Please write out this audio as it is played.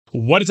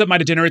What is up, my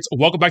degenerates?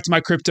 Welcome back to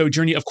my crypto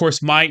journey. Of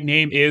course, my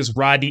name is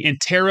Rodney, and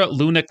Terra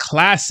Luna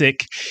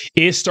Classic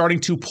is starting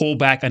to pull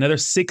back another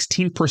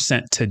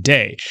 16%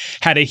 today.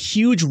 Had a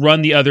huge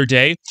run the other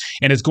day,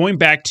 and is going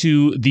back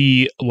to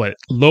the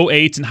low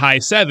 8s and high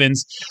 7s,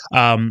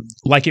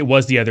 like it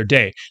was the other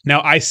day.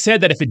 Now, I said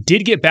that if it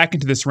did get back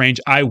into this range,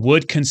 I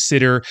would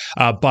consider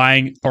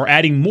buying or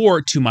adding more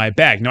to my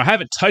bag. Now, I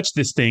haven't touched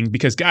this thing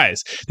because,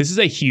 guys, this is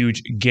a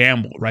huge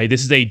gamble, right?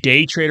 This is a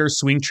day trader,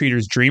 swing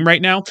trader's dream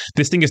right now.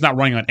 This thing is not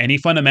running on any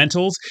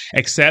fundamentals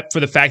except for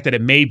the fact that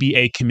it may be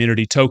a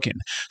community token.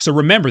 So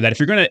remember that if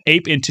you're going to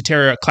ape into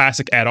Terra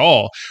Classic at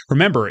all,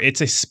 remember it's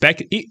a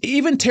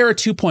even Terra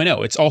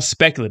 2.0, it's all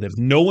speculative.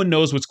 No one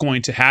knows what's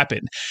going to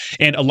happen.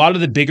 And a lot of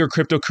the bigger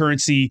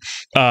cryptocurrency,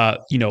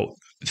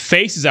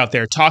 faces out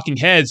there, talking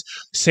heads,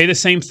 say the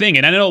same thing.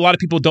 And I know a lot of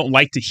people don't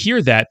like to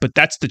hear that, but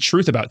that's the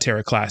truth about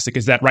Terra Classic,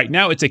 is that right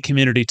now it's a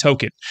community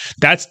token.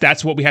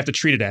 That's what we have to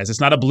treat it as. It's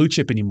not a blue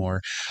chip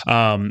anymore.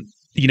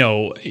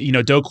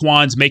 Do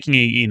Kwon's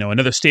making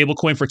another stable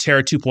coin for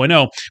Terra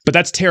 2.0, but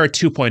that's Terra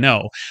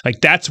 2.0.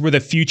 Like, that's where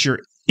the future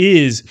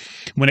is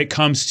when it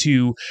comes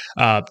to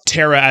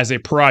Terra as a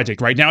project.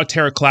 Right now,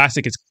 Terra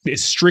Classic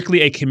is strictly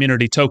a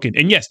community token.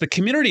 And yes, the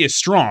community is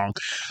strong,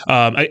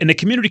 and the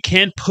community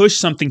can push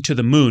something to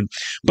the moon.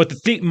 But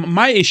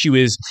my issue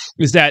is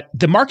that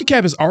the market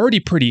cap is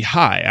already pretty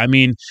high. I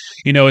mean,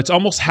 it's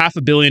almost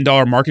 $500 million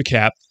market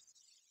cap.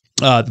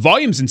 The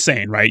volume's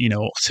insane, right?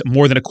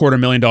 More than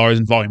 $250,000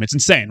 in volume. It's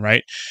insane,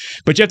 right?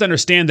 But you have to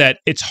understand that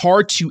it's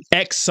hard to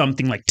X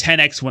something like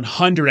 10X,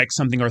 100X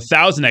something, or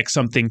 1000X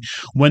something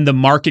when the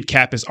market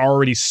cap is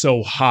already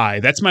so high.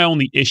 That's my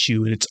only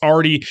issue. And it's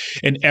already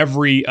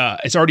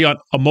it's already on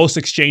most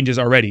exchanges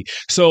already.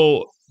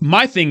 So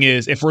my thing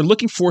is, if we're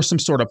looking for some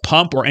sort of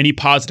pump or any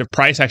positive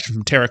price action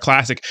from Terra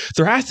Classic,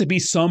 there has to be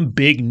some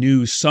big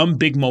news, some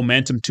big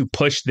momentum to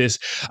push this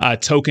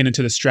token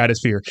into the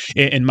stratosphere,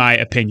 in my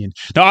opinion.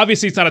 Now,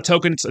 obviously, it's not a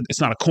token.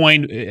 It's not a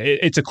coin.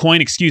 It's a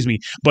coin, excuse me,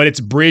 but it's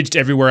bridged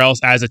everywhere else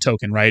as a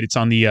token, right? It's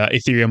on the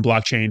Ethereum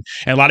blockchain.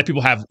 And a lot of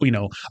people have,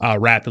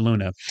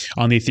 wLuna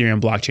on the Ethereum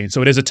blockchain.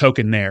 So it is a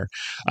token there.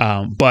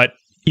 But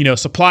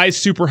supply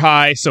is super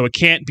high, so it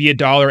can't be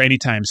 $1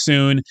 anytime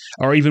soon,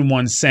 or even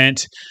 1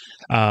 cent.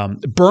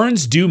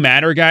 Burns do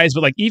matter, guys,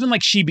 but even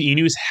Shiba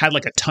Inu's had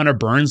a ton of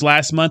burns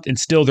last month, and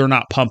still they're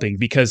not pumping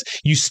because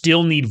you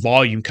still need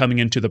volume coming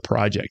into the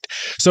project.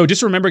 So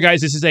just remember,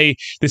 guys, this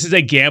is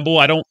a gamble.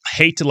 I don't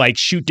hate to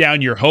shoot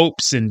down your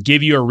hopes and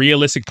give you a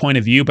realistic point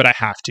of view, but I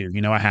have to.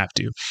 I have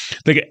to.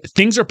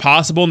 Things are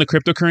possible in the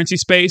cryptocurrency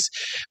space,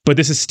 but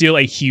this is still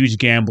a huge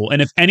gamble.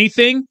 And if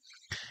anything,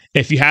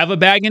 if you have a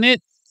bag in it,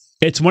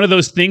 it's one of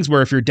those things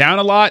where if you're down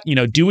a lot,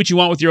 do what you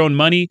want with your own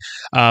money.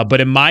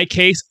 But in my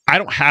case, I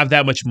don't have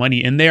that much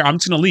money in there. I'm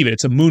just going to leave it.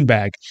 It's a moon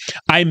bag.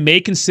 I may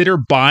consider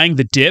buying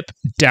the dip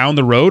down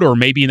the road, or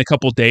maybe in a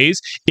couple of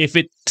days, if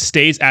it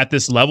stays at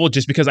this level,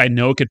 just because I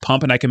know it could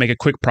pump and I can make a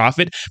quick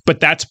profit. But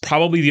that's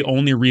probably the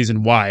only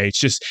reason why. It's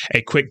just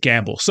a quick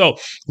gamble. So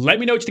let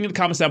me know what you think in the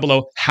comments down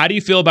below. How do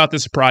you feel about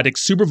this project?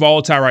 Super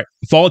volatile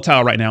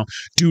right now.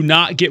 Do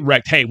not get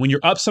wrecked. Hey, when you're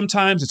up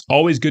sometimes, it's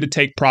always good to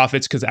take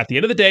profits, because at the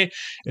end of the day,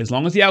 as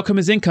long as the outcome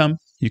is income,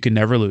 you can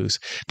never lose.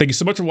 Thank you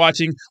so much for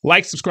watching.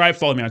 Like, subscribe,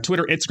 follow me on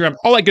Twitter, Instagram,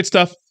 all that good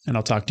stuff, and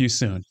I'll talk to you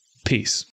soon. Peace.